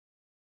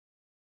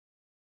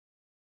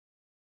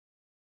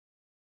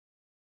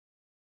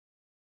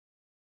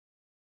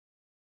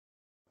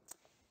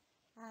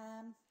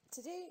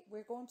Today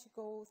we're going to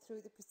go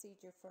through the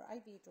procedure for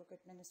IV drug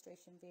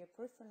administration via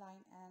peripheral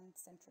line and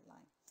central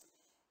line.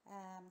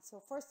 So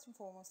first and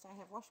foremost, I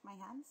have washed my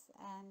hands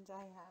and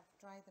I have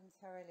dried them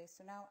thoroughly.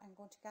 So now I'm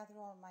going to gather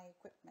all my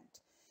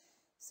equipment.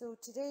 So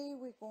today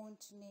we're going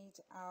to need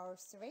our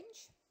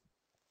syringe,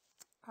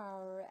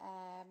 our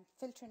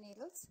filter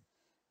needles,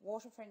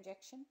 water for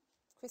injection,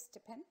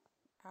 Reconstituting,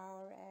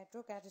 our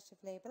drug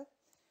additive label,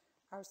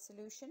 our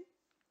solution,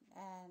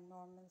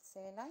 normal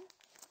saline,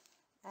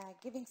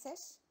 giving set,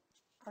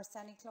 our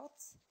sani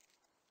cloths.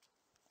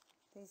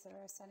 These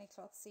are our sani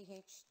cloths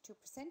CH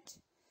 2%.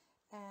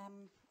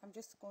 I'm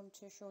just going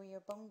to show you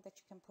a bung that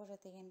you can put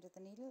at the end of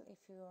the needle if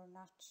you're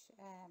not,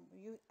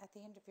 at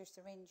the end of your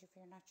syringe if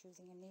you're not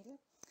using a needle,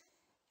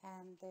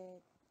 and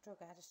the drug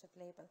additive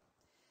label.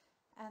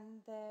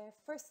 And the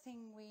first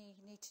thing we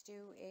need to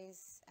do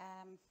is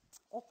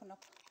open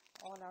up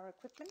all our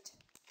equipment.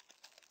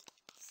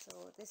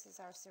 So this is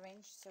our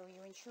syringe, so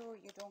you ensure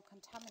you don't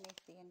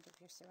contaminate the end of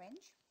your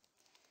syringe.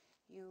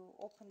 You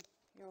open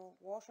your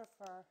water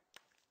for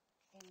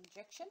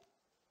injection.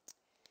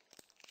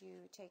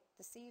 You take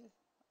the seal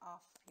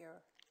off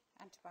your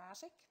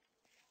antibiotic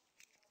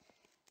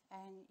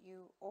and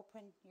you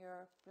open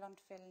your blunt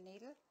fill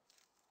needle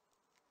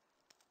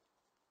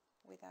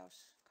without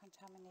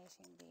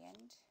contaminating the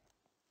end,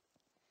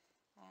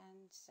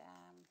 and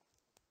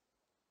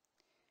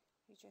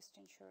you just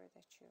ensure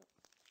that you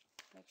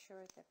make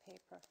sure the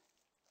paper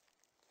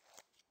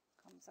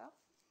comes off.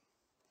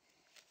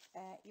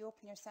 You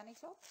open your sani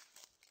cloth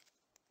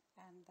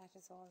and that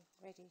is all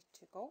ready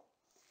to go.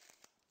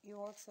 You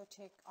also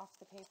take off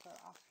the paper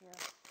off your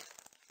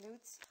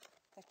fluids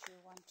that you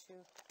want to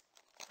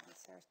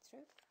insert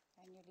through,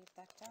 and you leave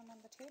that down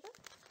on the table.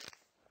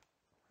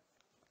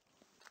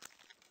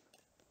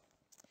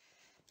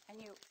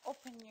 And you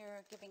open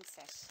your giving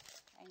set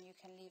and you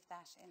can leave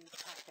that in the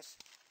packet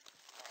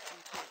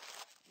until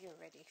you're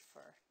ready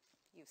for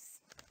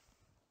use.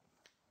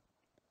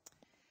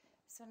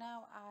 So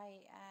now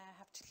I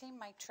have to clean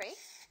my tray,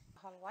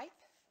 I'll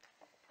wipe,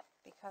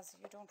 because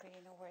you don't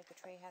really know where the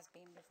tray has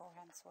been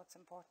beforehand, so it's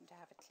important to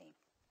have it clean.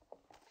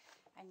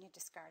 And you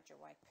discard your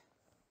wipe.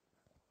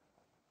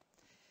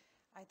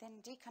 I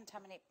then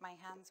decontaminate my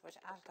hands with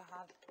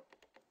alcohol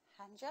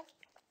hand gel.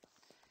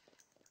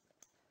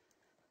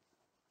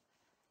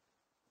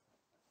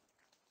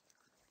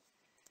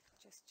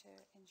 Just to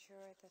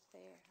ensure that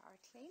they are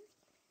clean.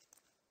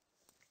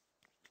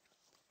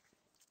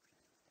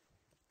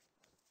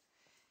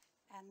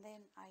 And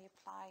then I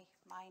apply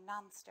my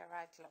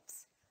non-sterile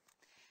gloves.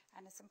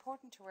 And it's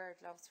important to wear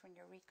gloves when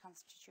you're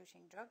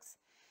reconstituting drugs,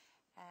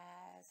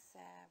 as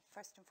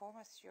first and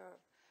foremost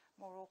you're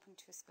more open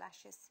to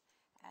splashes,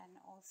 and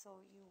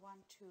also you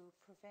want to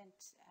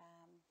prevent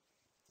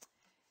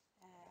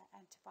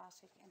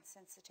antibiotic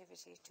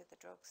insensitivity to the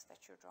drugs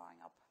that you're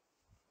drawing up.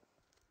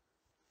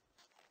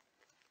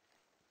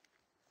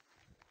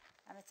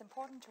 And it's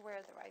important to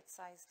wear the right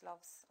size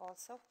gloves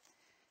also,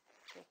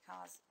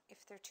 because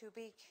if they're too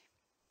big,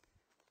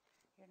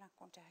 you're not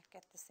going to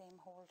get the same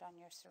hold on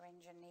your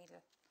syringe and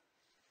needle.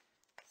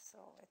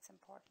 So it's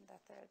important that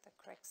they're the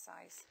correct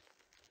size.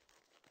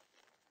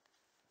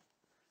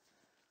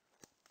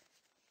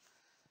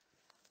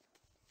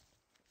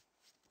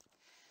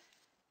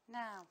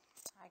 Now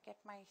I get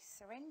my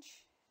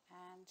syringe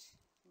and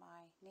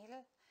my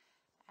needle,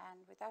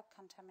 and without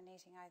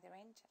contaminating either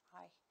end,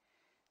 I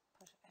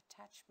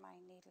attach my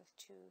needle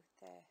to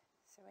the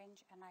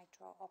syringe and I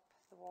draw up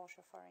the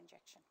water for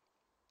injection.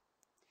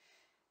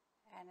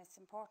 And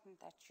it's important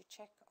that you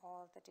check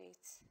all the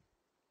dates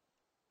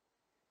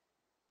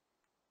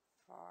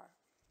for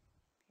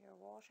your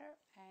water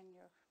and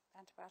your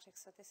antibiotics.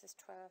 So this is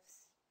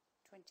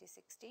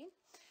 12/2016.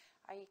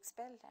 I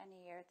expel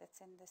any air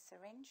that's in the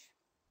syringe,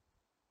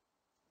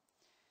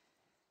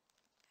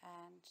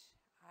 and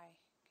I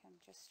can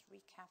just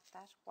recap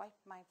that.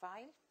 Wipe my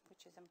vial,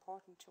 which is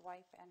important to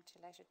wipe and to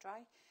let it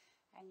dry,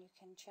 and you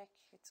can check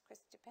it's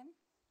Reconstituting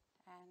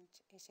and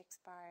it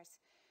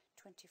expires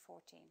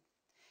 2014.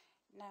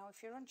 Now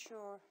if you're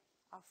unsure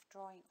of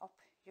drawing up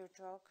your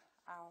drug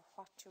or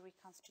what to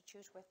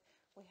reconstitute with,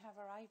 we have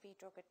our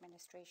IV drug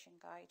administration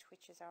guide,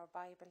 which is our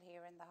Bible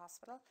here in the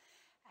hospital,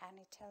 and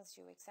it tells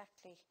you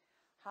exactly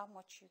how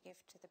much you give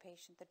to the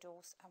patient, the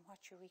dose, and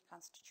what you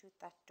reconstitute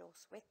that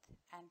dose with,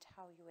 and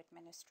how you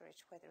administer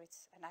it, whether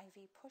it's an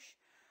IV push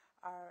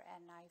or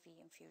an IV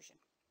infusion.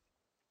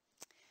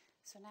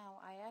 So now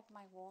I add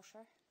my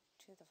water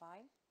to the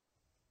vial,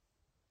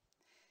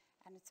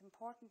 and it's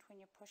important when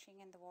you're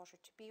pushing in the water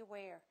to be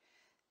aware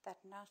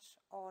that not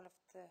all of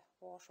the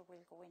water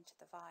will go into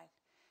the vial.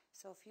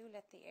 So if you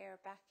let the air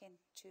back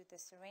into the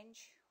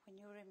syringe, when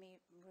you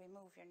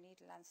remove your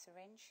needle and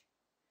syringe,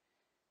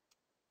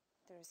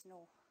 there is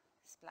no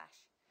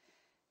splash.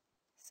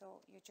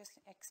 So you just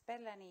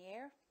expel any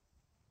air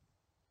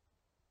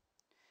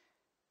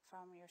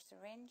from your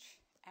syringe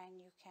and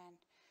you can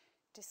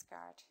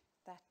discard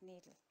that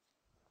needle.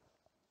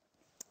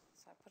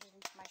 So I put it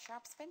into my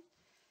sharp spin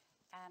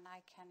and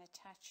I can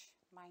attach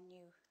my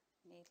new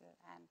needle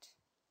and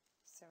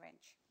syringe.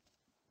 syringe.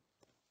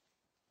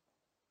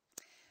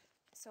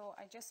 So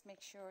I just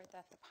make sure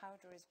that the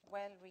powder is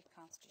well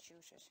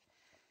reconstituted.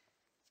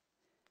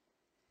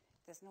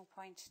 There's no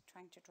point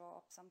trying to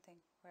draw up something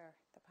where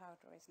the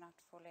powder is not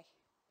fully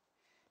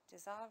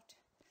dissolved.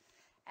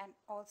 And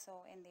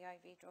also in the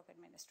IV drug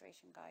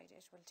administration guide,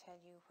 it will tell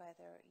you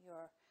whether you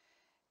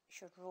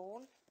should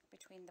roll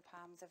between the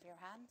palms of your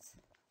hands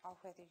or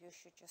whether you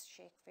should just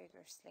shake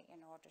vigorously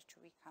in order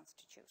to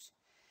reconstitute.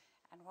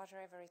 And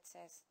whatever it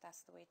says,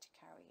 that's the way to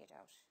carry it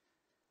out.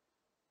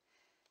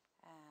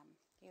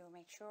 You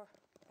make sure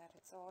that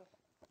it's all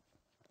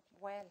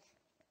well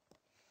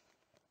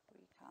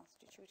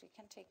reconstituted. It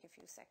can take a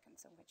few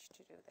seconds in which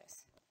to do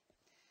this.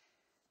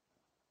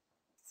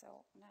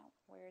 So now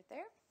we're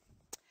there.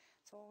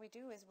 So what we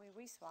do is we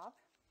re-swab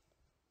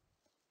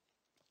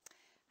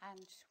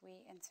and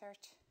we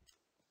insert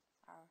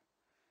our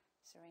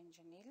syringe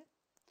and needle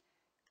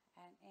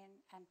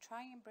and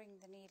try and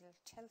bring the needle,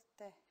 tilt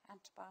the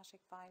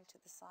antibiotic vial to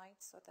the side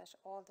so that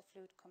all the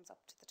fluid comes up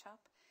to the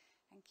top,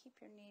 and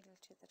keep your needle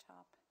to the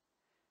top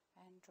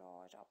and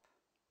draw it up.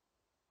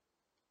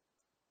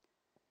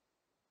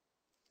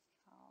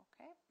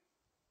 Okay,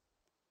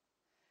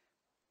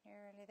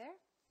 nearly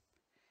there.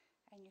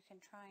 And you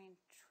can try and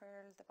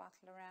twirl the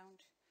bottle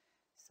around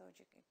so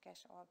you can get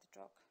all the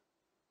drug.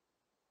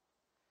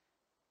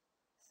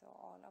 So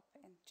all up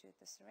into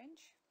the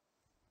syringe.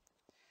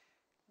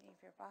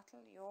 Leave your bottle.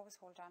 You always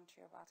hold on to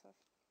your bottle.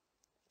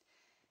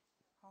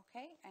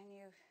 Okay, and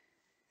you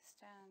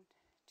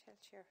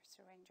tilt your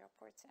syringe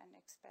upwards and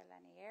expel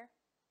any air.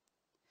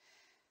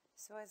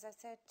 So as I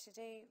said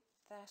today,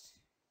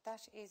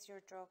 that is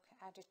your drug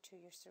added to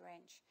your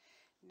syringe.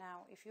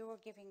 Now, if you were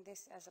giving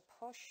this as a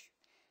push,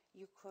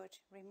 you could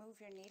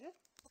remove your needle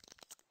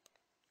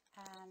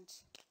and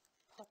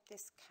put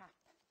this cap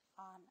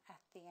on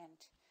at the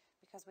end,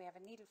 because we have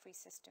a needle-free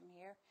system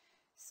here.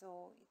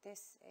 So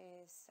this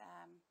is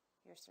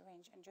your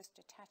syringe, and just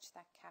attach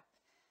that cap,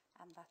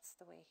 and that's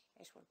the way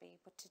it will be.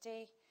 But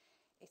today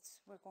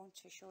we're going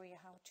to show you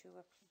how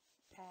to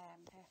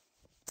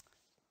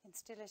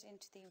instill it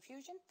into the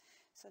infusion.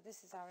 So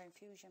this is our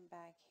infusion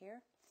bag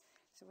here.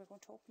 So we're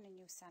going to open a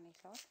new sani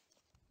cloth,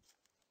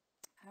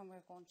 and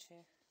we're going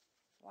to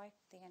wipe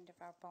the end of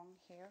our bung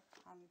here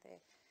on the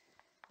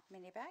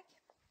mini bag,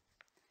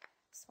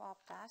 swab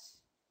that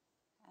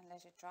and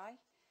let it dry,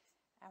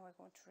 and we're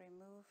going to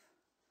remove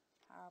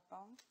our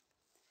bung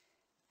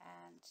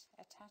and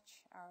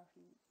attach our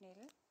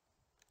needle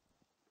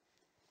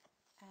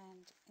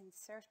and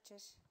insert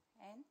it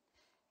in,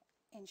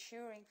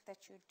 ensuring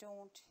that you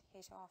don't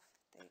hit off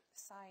the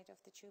side of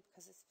the tube,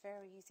 because it's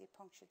very easy to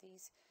puncture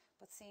these,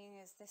 but seeing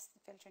as this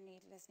filter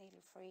needle is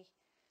needle free,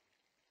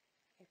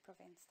 it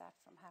prevents that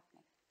from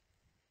happening.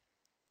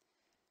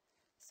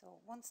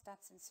 So once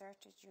that's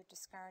inserted, you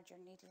discard your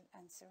needle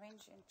and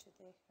syringe into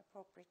the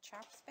appropriate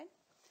sharp spin,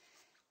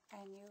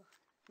 and you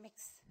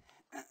mix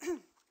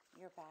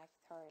your bag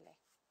thoroughly.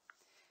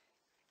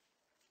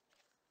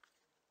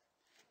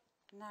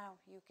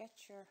 Now you get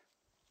your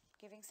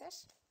giving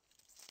set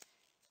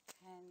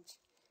and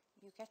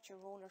you get your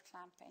roller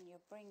clamp, and you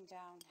bring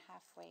down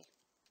halfway,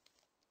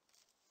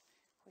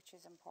 which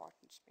is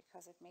important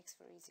because it makes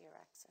for easier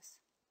access,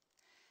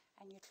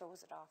 and you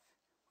close it off.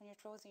 When you're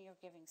closing your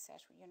giving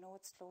set, you know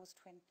it's closed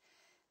when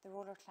the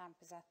roller clamp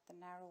is at the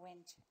narrow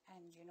end,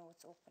 and you know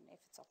it's open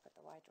if it's up at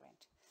the wider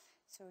end.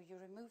 So you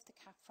remove the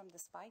cap from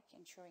the spike,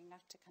 ensuring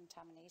not to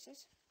contaminate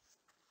it,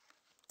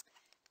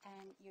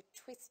 and you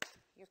twist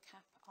your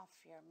cap off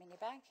your mini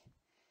bag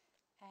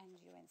and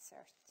you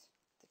insert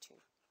the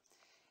tube.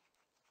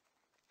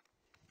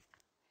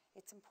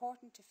 It's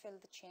important to fill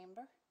the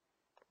chamber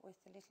with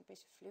a little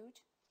bit of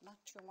fluid, not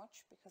too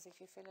much, because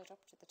if you fill it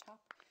up to the top,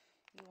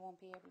 you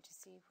won't be able to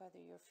see whether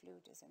your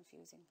fluid is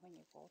infusing when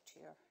you go to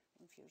your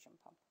infusion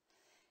pump.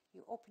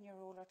 You open your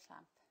roller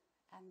clamp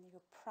and you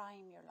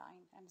prime your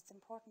line, and it's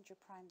important you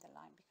prime the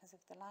line, because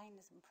if the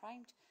line isn't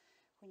primed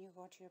when you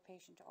go to your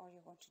patient, all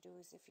you're going to do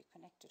is, if you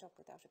connect it up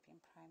without it being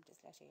primed,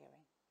 is let air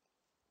in.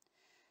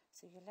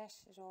 So you let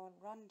it all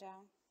run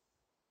down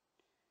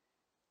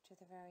to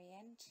the very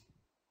end,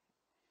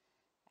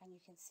 and you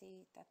can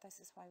see that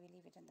this is why we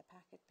leave it in the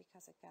packet,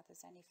 because it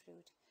gathers any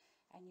fluid,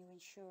 and you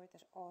ensure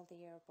that all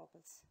the air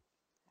bubbles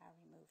are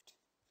removed.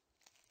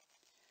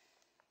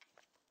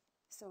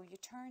 So you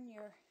turn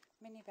your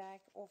mini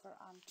bag over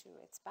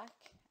onto its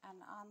back,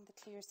 and on the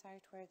clear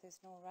side where there's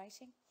no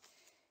writing,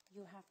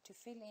 you have to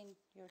fill in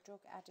your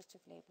drug additive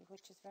label,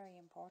 which is very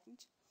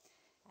important.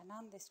 And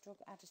on this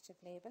drug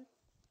additive label,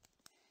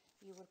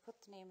 you will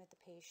put the name of the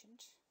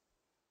patient,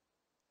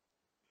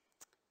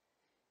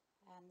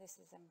 and this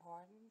is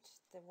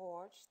important, the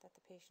ward that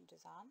the patient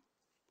is on,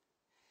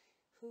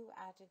 who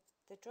added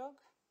the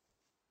drug,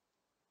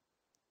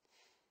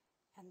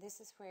 and this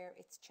is where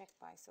it's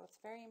checked by. So it's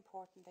very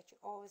important that you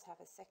always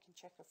have a second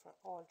checker for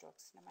all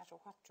drugs, no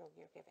matter what drug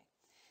you're giving.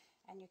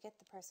 And you get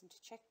the person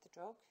to check the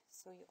drug,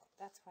 so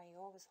that's why you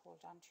always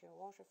hold on to your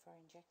water for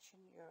injection,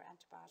 your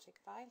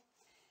antibiotic vial,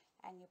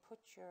 and you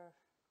put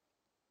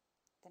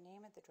the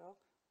name of the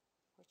drug,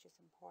 which is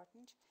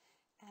important,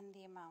 and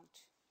the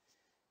amount.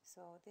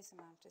 So this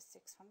amount is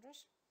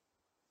 600,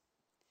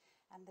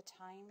 and the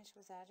time it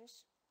was added,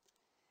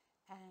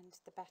 and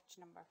the batch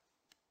number.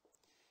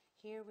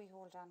 Here we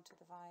hold on to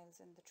the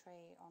vials in the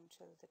tray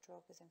until the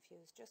drug is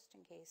infused, just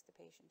in case the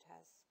patient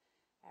has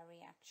a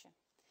reaction.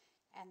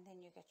 And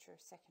then you get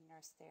your second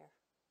nurse there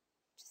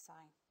to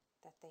sign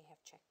that they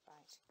have checked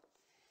by it.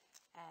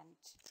 And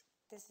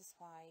this is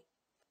why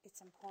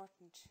it's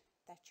important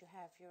that you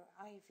have your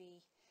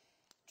IV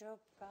drug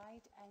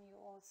guide and you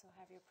also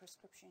have your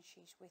prescription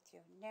sheet with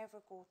you.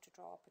 Never go to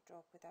draw up a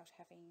drug without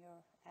having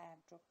your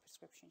drug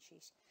prescription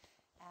sheet,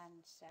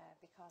 and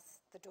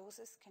because the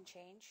doses can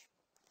change,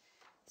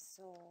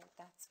 so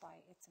that's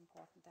why it's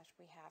important that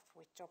we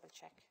double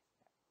check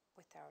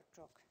with our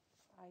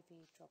IV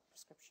drug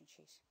prescription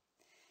sheet.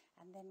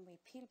 And then we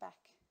peel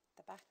back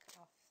the back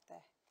of the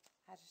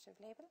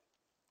additive label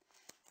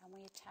and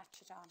we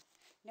attach it on.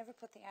 Never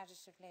put the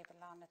additive label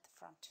on at the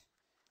front,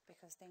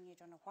 because then you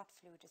don't know what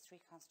fluid it's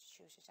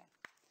reconstituted in,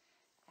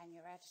 and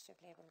your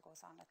additive label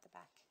goes on at the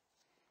back.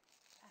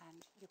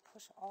 And you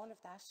put all of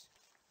that,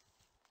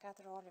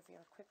 gather all of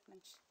your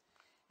equipment,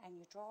 and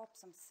you draw up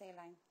some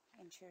saline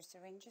into your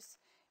syringes.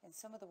 In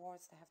some of the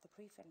wards they have the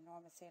prefill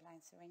normal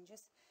saline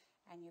syringes,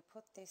 and you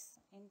put this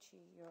into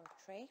your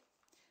tray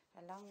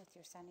along with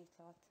your sani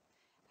cloth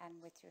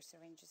and with your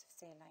syringes of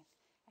saline,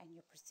 and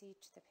you proceed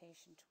to the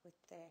patient with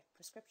the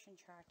prescription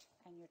chart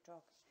and your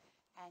drug,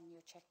 and you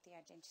check the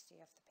identity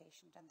of the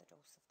patient and the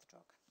dose of the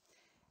drug.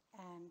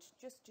 And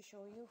just to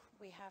show you,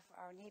 we have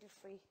our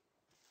needle-free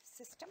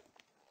system.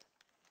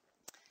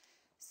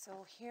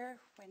 So here,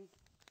 when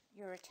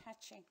you're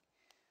attaching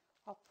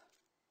up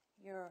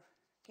your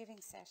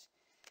giving set,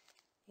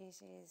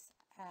 it is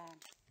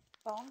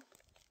bung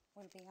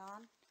will be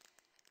on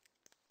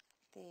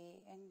the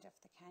end of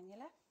the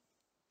cannula,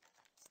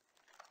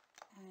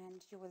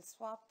 and you will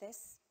swab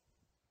this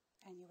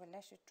and you will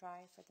let it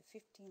dry for the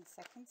 15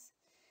 seconds,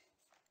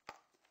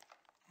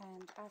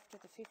 and after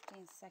the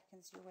 15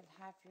 seconds you will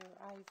have your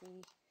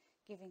IV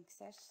giving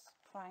set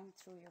primed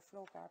through your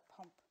flow guard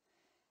pump,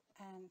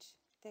 and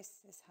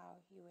this is how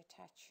you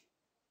attach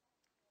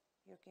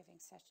your giving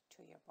set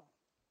to your bung.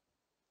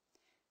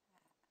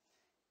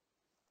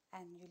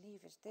 And you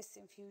leave it. This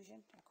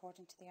infusion,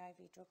 according to the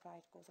IV drug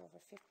guide, goes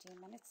over 15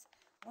 minutes.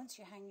 Once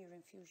you hang your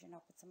infusion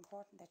up, it's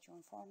important that you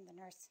inform the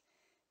nurse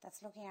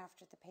that's looking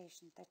after the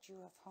patient that you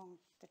have hung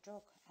the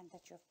drug and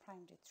that you have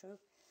primed it through,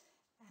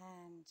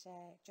 and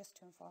just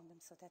to inform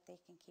them so that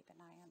they can keep an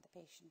eye on the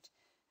patient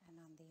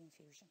and on the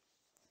infusion.